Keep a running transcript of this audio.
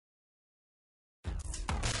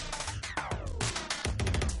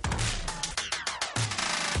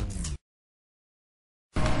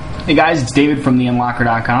Hey guys, it's David from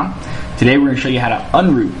theunlocker.com. Today we're going to show you how to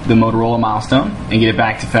unroot the Motorola Milestone and get it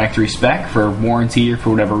back to factory spec for warranty or for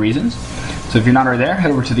whatever reasons. So if you're not already there,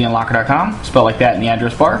 head over to theunlocker.com, spell like that in the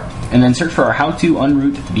address bar, and then search for our how to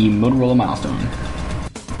unroot the Motorola Milestone.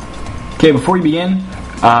 Okay, before you begin,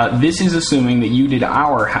 this is assuming that you did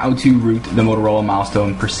our how to root the Motorola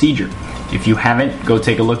Milestone procedure. If you haven't, go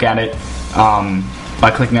take a look at it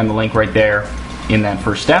by clicking on the link right there in that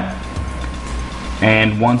first step.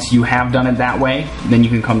 And once you have done it that way, then you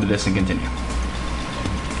can come to this and continue.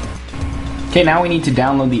 Okay, now we need to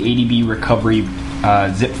download the ADB recovery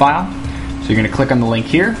zip file. So you're going to click on the link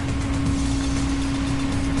here,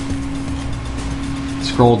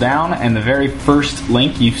 scroll down, and the very first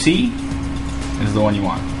link you see is the one you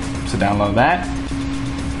want. So download that.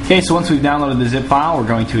 Okay, so once we've downloaded the zip file, we're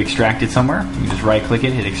going to extract it somewhere. You can just right click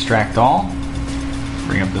it, hit extract all,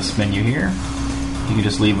 bring up this menu here. You can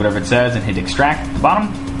just leave whatever it says and hit extract at the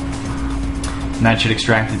bottom. And that should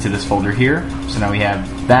extract it to this folder here. So now we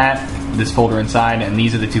have that, this folder inside, and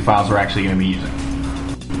these are the two files we're actually going to be using.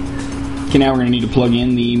 Okay, now we're going to need to plug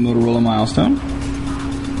in the Motorola Milestone.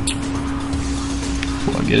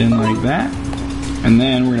 Plug it in like that. And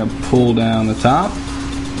then we're going to pull down the top,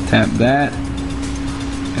 tap that,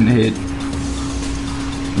 and hit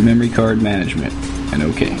memory card management, and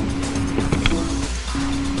OK.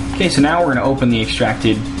 Okay, so now we're going to open the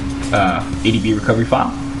extracted ADB recovery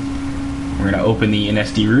file. We're going to open the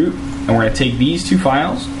NSD root, and we're going to take these two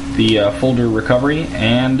files, the folder recovery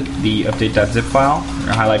and the update.zip file. We're going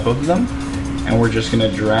to highlight both of them, and we're just going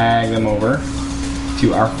to drag them over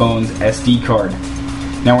to our phone's SD card.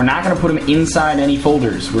 Now we're not going to put them inside any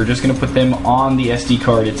folders. We're just going to put them on the SD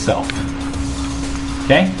card itself.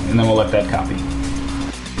 Okay, and then we'll let that copy.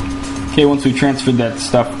 Okay, once we've transferred that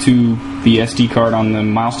stuff to the SD card on the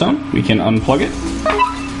Milestone, we can unplug it,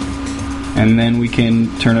 and then we can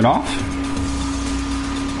turn it off.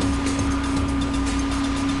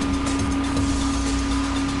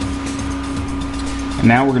 And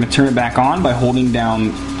now we're going to turn it back on by holding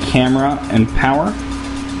down camera and power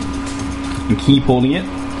and keep holding it.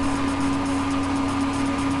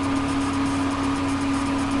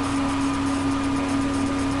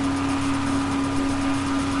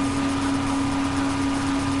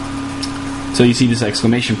 So you see this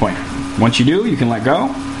exclamation point. Once you do, you can let go.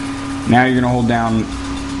 Now you're going to hold down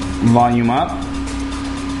volume up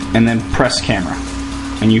and then press camera.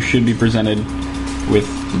 And you should be presented with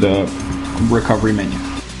the recovery menu.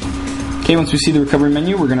 Okay, once we see the recovery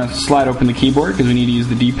menu, we're going to slide open the keyboard because we need to use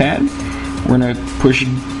the D-pad. We're going to push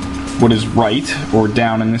what is right, or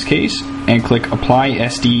down in this case, and click Apply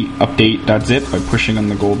SD Update.zip by pushing on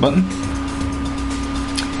the gold button.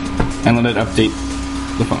 And let it update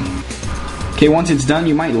the phone. Okay, once it's done,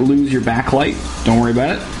 you might lose your backlight. Don't worry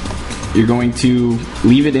about it. You're going to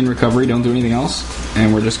leave it in recovery, don't do anything else,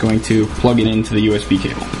 and we're just going to plug it into the USB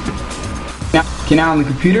cable. Now on the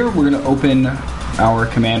computer, we're going to open our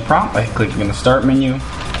command prompt by clicking on the Start menu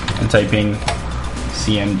and typing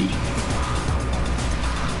CMD.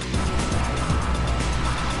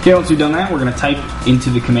 Okay, once we've done that, we're going to type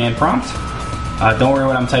into the command prompt. Don't worry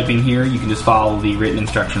what I'm typing here. You can just follow the written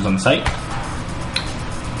instructions on the site.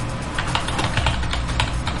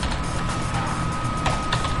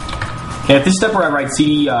 Okay, at this step where I write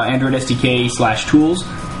cd Android SDK / tools,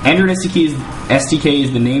 Android SDK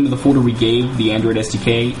is the name of the folder we gave the Android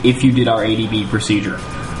SDK if you did our ADB procedure.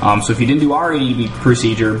 So if you didn't do our ADB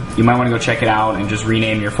procedure, you might want to go check it out and just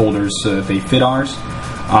rename your folders so that they fit ours.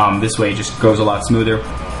 This way it just goes a lot smoother.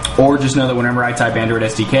 Or just know that whenever I type Android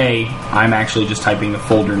SDK, I'm actually just typing the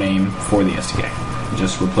folder name for the SDK.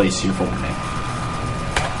 Just replace your folder name.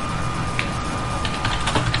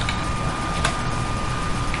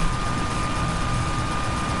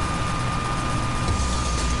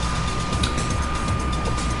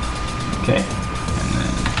 Okay, and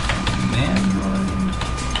then Android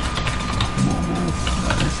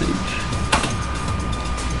mobile.sh.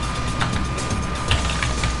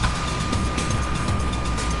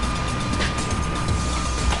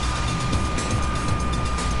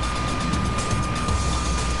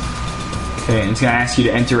 Okay, and it's going to ask you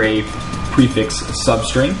to enter a prefix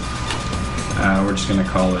substring. We're just going to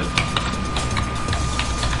call it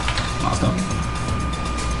Milestone.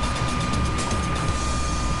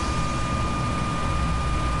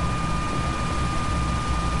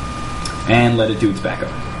 And let it do its backup.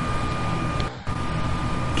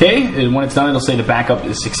 Okay, and when it's done, it'll say the backup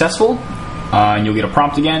is successful, and you'll get a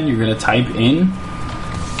prompt again. You're going to type in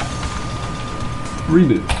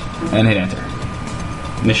reboot and hit enter.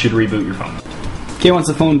 And this should reboot your phone. Okay, once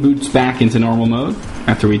the phone boots back into normal mode,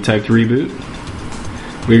 after we typed reboot,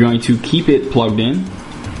 we're going to keep it plugged in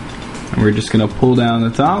And we're just going to pull down the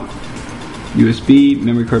top, USB,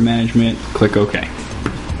 memory card management, click OK.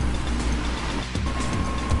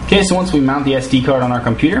 Okay, so once we mount the SD card on our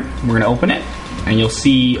computer, we're going to open it, and you'll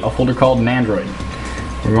see a folder called Android.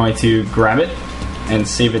 We're going to grab it and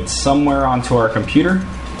save it somewhere onto our computer.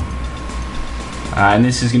 And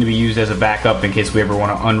this is going to be used as a backup in case we ever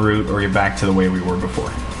want to unroot or get back to the way we were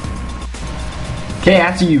before. Okay,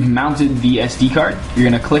 after you've mounted the SD card, you're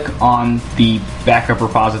going to click on the backup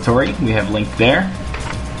repository. We have linked there.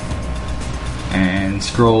 And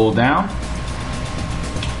scroll down.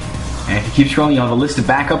 And if you keep scrolling, you'll have a list of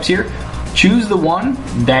backups here. Choose the one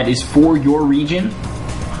that is for your region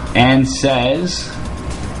and says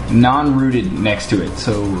non-rooted next to it.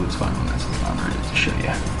 So let's find one that says non-rooted to show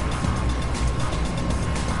you.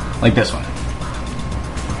 Like this one.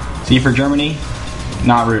 See, for Germany,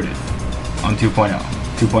 not rooted on 2.0.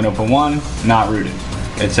 2.0.1, not rooted,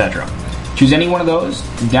 etc. Choose any one of those,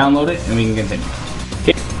 download it, and we can continue.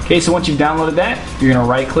 Okay, so once you've downloaded that, you're going to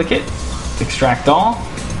right-click it, extract all,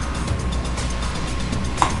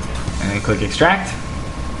 and then click extract.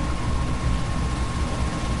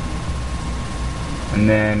 And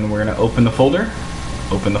then we're going to open the folder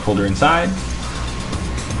inside,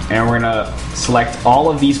 and we're going to select all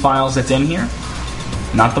of these files that's in here,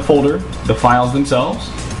 not the folder, the files themselves.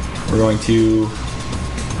 We're going to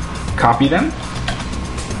copy them,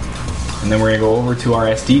 and then we're going to go over to our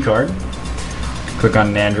SD card, click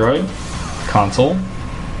on Android, Console,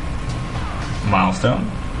 Milestone,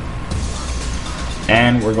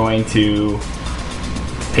 and we're going to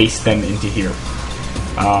paste them into here.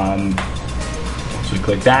 Once we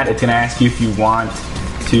click that, it's going to ask you if you want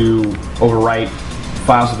to overwrite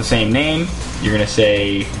files with the same name. You're going to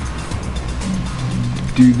say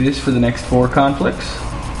do this for the next 4 conflicts,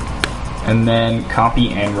 and then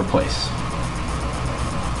copy and replace,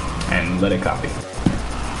 and let it copy.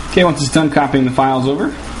 Okay, once it's done copying the files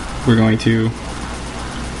over, we're going to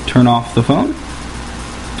turn off the phone.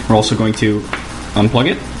 We're also going to unplug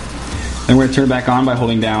it. Then we're going to turn it back on by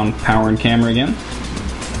holding down power and camera again.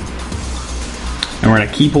 And we're going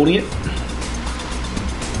to keep holding it.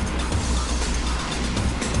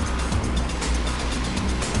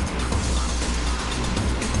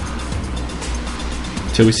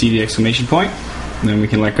 Till we see the exclamation point, and then we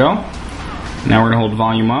can let go. Now we're going to hold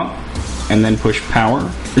volume up and then push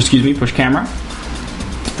push camera.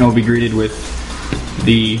 And we'll be greeted with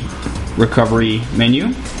the recovery menu.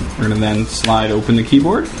 We're going to then slide open the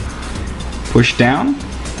keyboard, push down,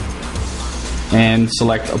 and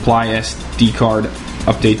select apply SD card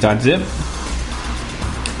update.zip.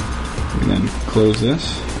 And then close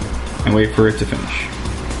this and wait for it to finish.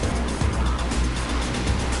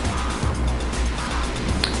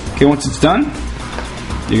 Okay, once it's done,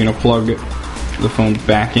 you're going to plug the phone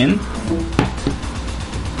back in.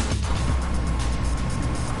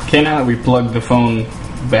 Okay, now that we've plugged the phone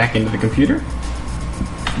back into the computer,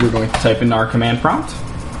 we're going to type in our command prompt.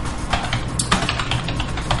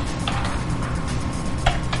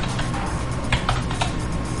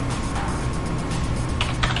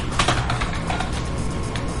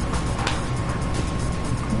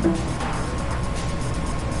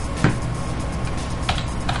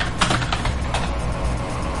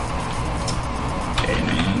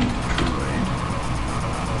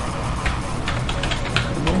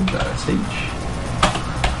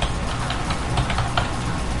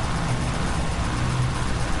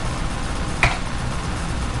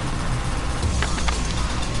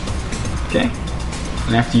 Okay,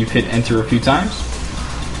 and after you've hit enter a few times,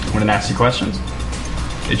 when it asks you questions,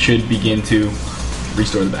 it should begin to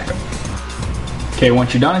restore the backup. Okay,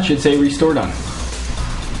 once you're done, it should say restore done.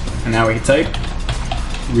 And now we can type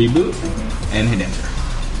reboot and hit enter,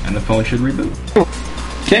 and the phone should reboot.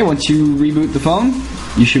 Okay, once you reboot the phone,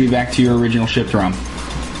 you should be back to your original shipped ROM.